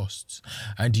increase the costs.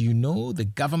 And you know the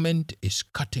government is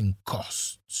cutting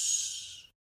costs.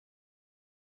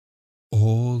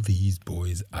 All these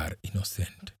boys are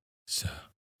innocent, sir.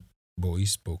 Boy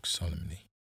spoke solemnly.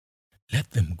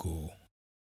 Let them go.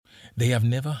 They have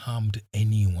never harmed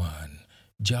anyone.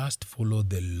 Just follow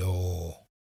the law.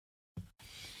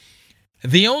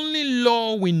 The only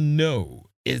law we know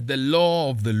is the law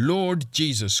of the Lord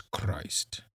Jesus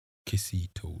Christ, Kisii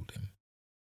told him.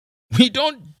 We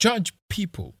don't judge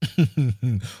people.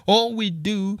 All we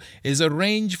do is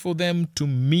arrange for them to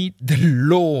meet the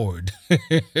Lord.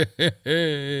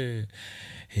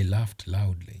 He laughed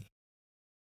loudly.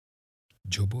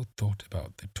 Jobo thought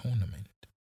about the tournament.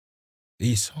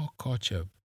 He saw Kocha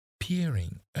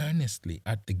peering earnestly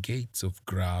at the gates of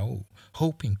Grau,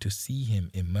 hoping to see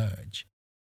him emerge.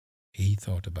 He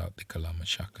thought about the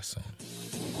Kalamashaka song.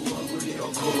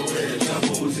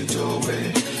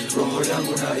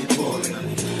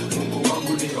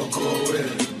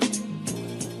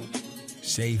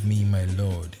 Save me, my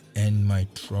Lord, end my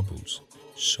troubles,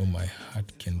 so my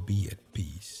heart can be at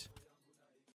peace.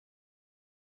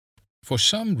 For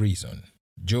some reason,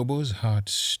 Jobo's heart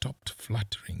stopped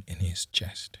fluttering in his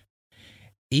chest.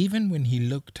 Even when he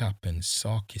looked up and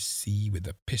saw Kisii with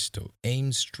a pistol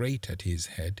aimed straight at his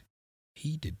head,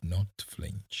 he did not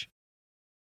flinch.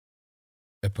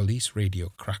 A police radio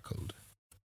crackled.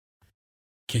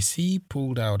 Kisii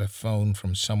pulled out a phone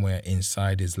from somewhere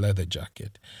inside his leather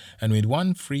jacket, and with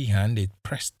one free hand it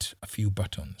pressed a few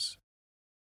buttons.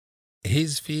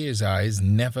 His fierce eyes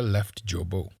never left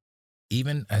Jobo,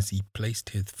 even as he placed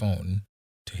his phone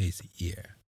to his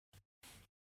ear.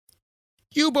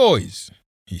 "You boys,"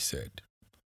 he said,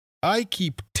 "I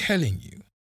keep telling you,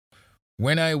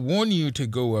 when I warn you to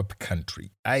go up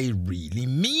country, I really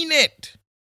mean it.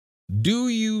 Do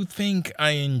you think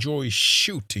I enjoy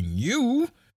shooting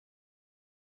you?"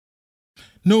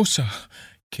 "No, sir,"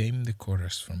 came the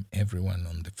chorus from everyone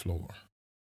on the floor.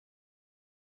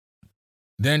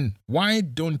 "Then why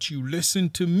don't you listen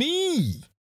to me?"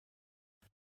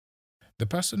 The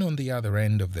person on the other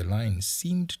end of the line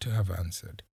seemed to have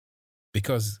answered,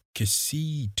 because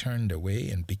Kissi turned away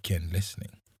and began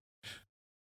listening.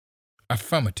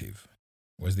 "Affirmative"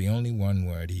 was the only one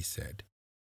word he said.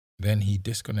 Then he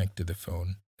disconnected the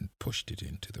phone and pushed it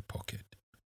into the pocket.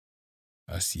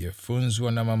 "Asiye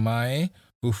funzwa na mamae,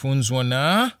 hufunzwa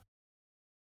na?"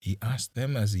 he asked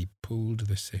them as he pulled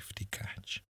the safety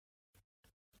catch.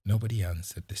 Nobody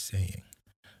answered the saying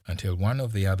until one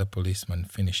of the other policemen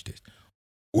finished it.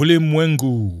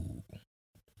 "Ulimwengu."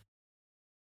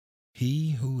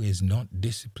 He who is not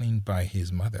disciplined by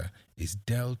his mother is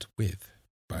dealt with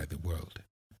by the world.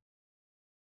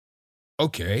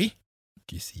 "Okay,"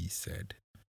 Kissi said,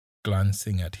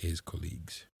 glancing at his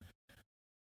colleagues.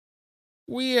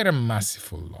 "We're a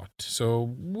merciful lot, so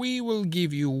we will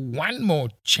give you one more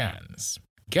chance.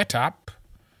 Get up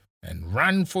and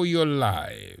run for your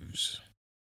lives."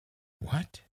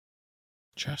 What?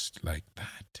 Just like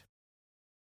that?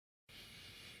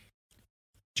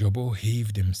 Jobo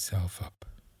heaved himself up,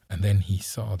 and then he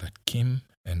saw that Kim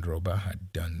and Roba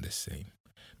had done the same,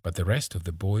 but the rest of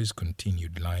the boys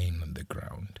continued lying on the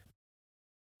ground.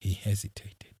 He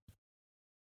hesitated.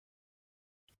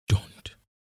 "Don't,"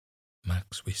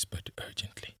 Max whispered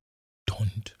urgently.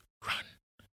 "Don't run."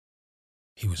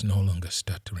 He was no longer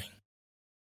stuttering.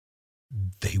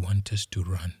 "They want us to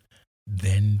run.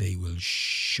 Then they will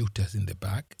shoot us in the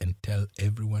back and tell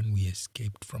everyone we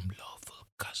escaped from lawful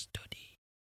custody."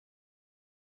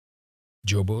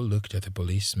 Jobo looked at the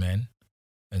policemen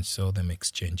and saw them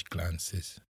exchange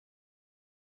glances.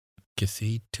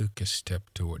 Kissi took a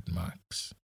step toward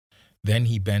Max. Then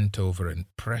he bent over and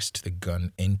pressed the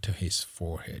gun into his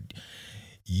forehead.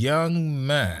 "Young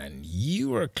man,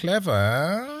 you are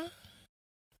clever.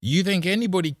 You think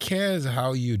anybody cares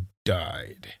how you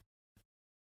died?"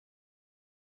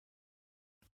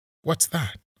 "What's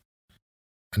that?"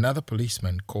 Another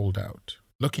policeman called out,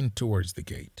 looking towards the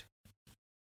gate.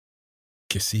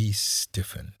 Kissi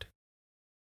stiffened.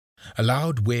 A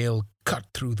loud wail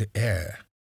cut through the air.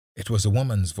 It was a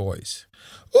woman's voice.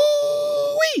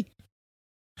 "Ooh-wee!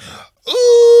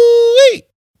 Ooh-wee!"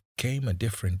 came a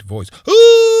different voice.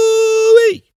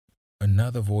 "Ooh-wee!"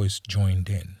 Another voice joined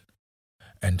in,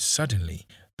 and suddenly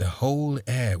the whole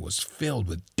air was filled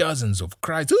with dozens of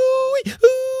cries. "Ooh-wee!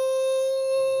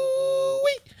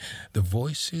 Ooh-wee!" The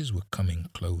voices were coming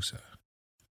closer.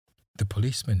 The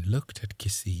policeman looked at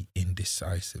Kissi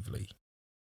indecisively.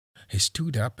 He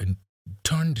stood up and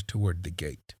turned toward the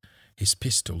gate, his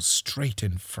pistol straight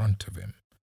in front of him.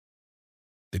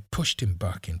 They pushed him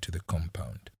back into the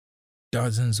compound.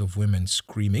 Dozens of women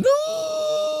screaming,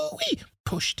 "Ooh-wee!"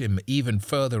 pushed him even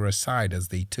further aside as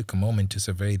they took a moment to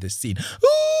survey the scene.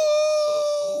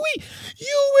 "Ooh-wee!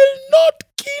 You will not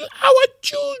kill our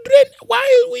children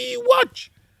while we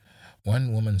watch!"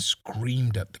 One woman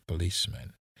screamed at the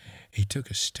policeman. He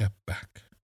took a step back.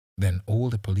 Then all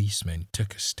the policemen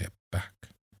took a step back.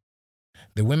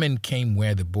 The women came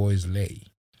where the boys lay.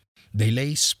 They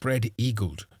lay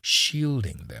spread-eagled,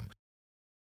 shielding them.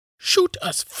 "Shoot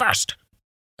us first!"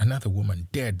 Another woman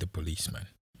dared the policeman.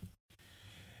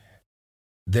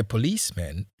 The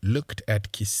policeman looked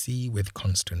at Kissi with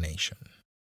consternation.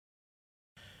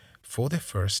 For the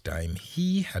first time,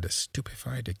 he had a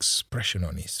stupefied expression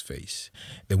on his face.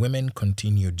 The women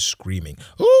continued screaming,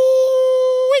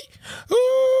 "Ooh-wee!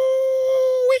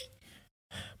 Ooh-wee!"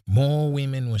 More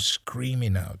women were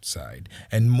screaming outside,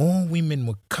 and more women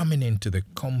were coming into the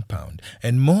compound,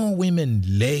 and more women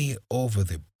lay over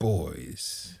the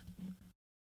boys.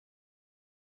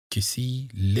 Kissi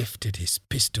lifted his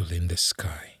pistol in the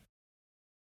sky.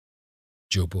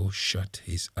 Jobo shut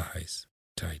his eyes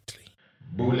tightly.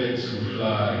 Bullets who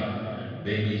fly,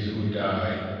 babies who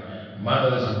die,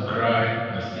 mothers who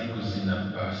cry, na siku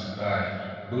zina pass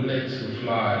by. Bullets who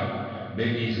fly,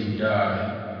 babies who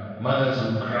die, mothers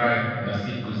who cry, na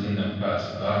siku zina pass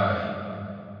by.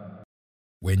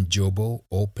 When Jobo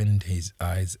opened his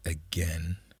eyes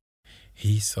again,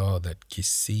 he saw that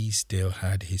Kissi still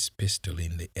had his pistol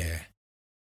in the air.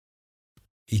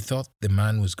 He thought the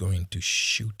man was going to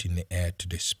shoot in the air to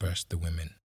disperse the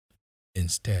women.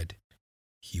 Instead,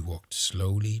 he walked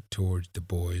slowly towards the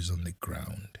boys on the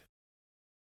ground.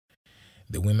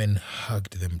 The women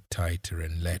hugged them tighter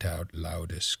and let out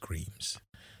louder screams.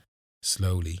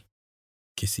 Slowly,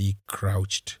 Kissy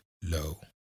crouched low.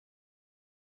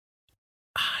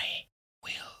 "I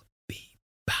will be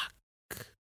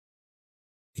back,"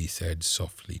 he said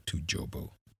softly to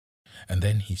Jobo, and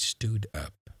then he stood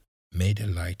up, made a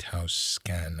lighthouse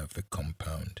scan of the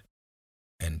compound,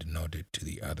 and nodded to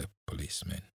the other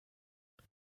policemen.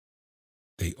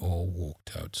 They all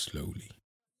walked out slowly.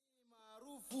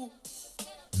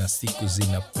 Na siku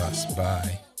zina pass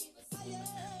by.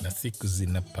 Na siku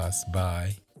zina pass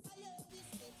by.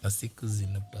 Na siku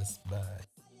zina pass by.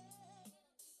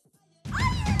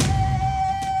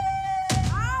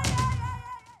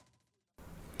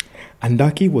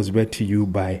 Andaki was read to you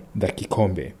by The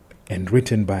Kikombe and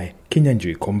written by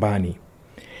Kinyanjui Kombani.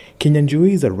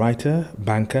 Kinyanjui is a writer,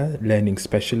 banker, learning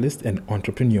specialist, and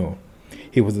entrepreneur.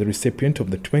 He was the recipient of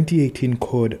the 2018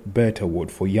 Code Burt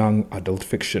Award for Young Adult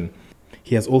Fiction.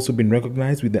 He has also been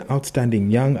recognized with the Outstanding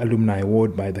Young Alumni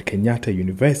Award by the Kenyatta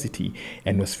University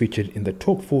and was featured in the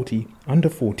Top 40 Under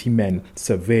 40 Men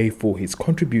survey for his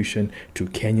contribution to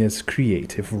Kenya's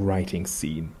creative writing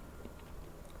scene.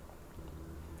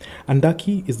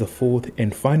 Andaki is the fourth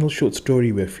and final short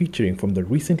story we're featuring from the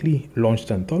recently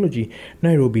launched anthology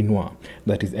Nairobi Noir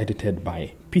that is edited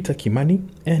by Peter Kimani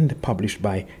and published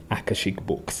by Akashic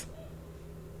Books.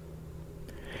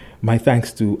 My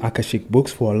thanks to Akashic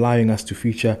Books for allowing us to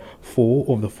feature 4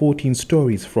 of the 14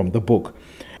 stories from the book.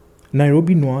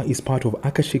 Nairobi Noir is part of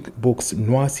Akashic Books'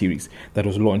 Noir series that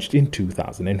was launched in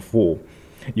 2004.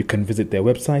 You can visit their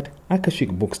website,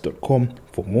 akashicbooks.com,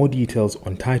 for more details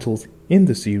on titles in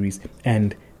the series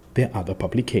and their other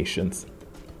publications.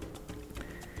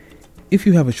 If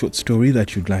you have a short story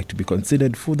that you'd like to be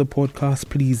considered for the podcast,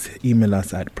 please email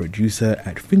us at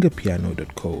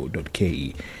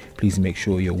producer@fingerpiano.co.ke. Please make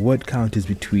sure your word count is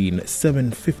between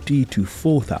 750 to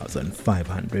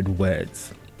 4,500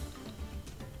 words.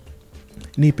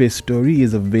 Nipe's Story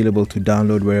is available to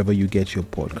download wherever you get your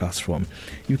podcasts from.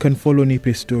 You can follow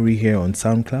Nipe's Story here on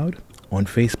SoundCloud, on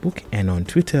Facebook, and on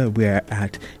Twitter. We're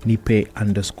at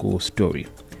Nipe_story.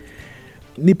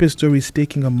 Nipe's Story is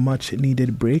taking a much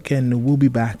needed break and we'll be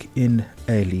back in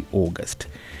early August.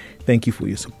 Thank you for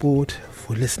your support,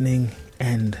 for listening,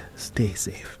 and stay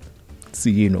safe.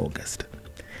 See you in August.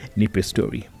 Nipe's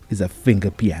Story is a Finger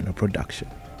Piano production.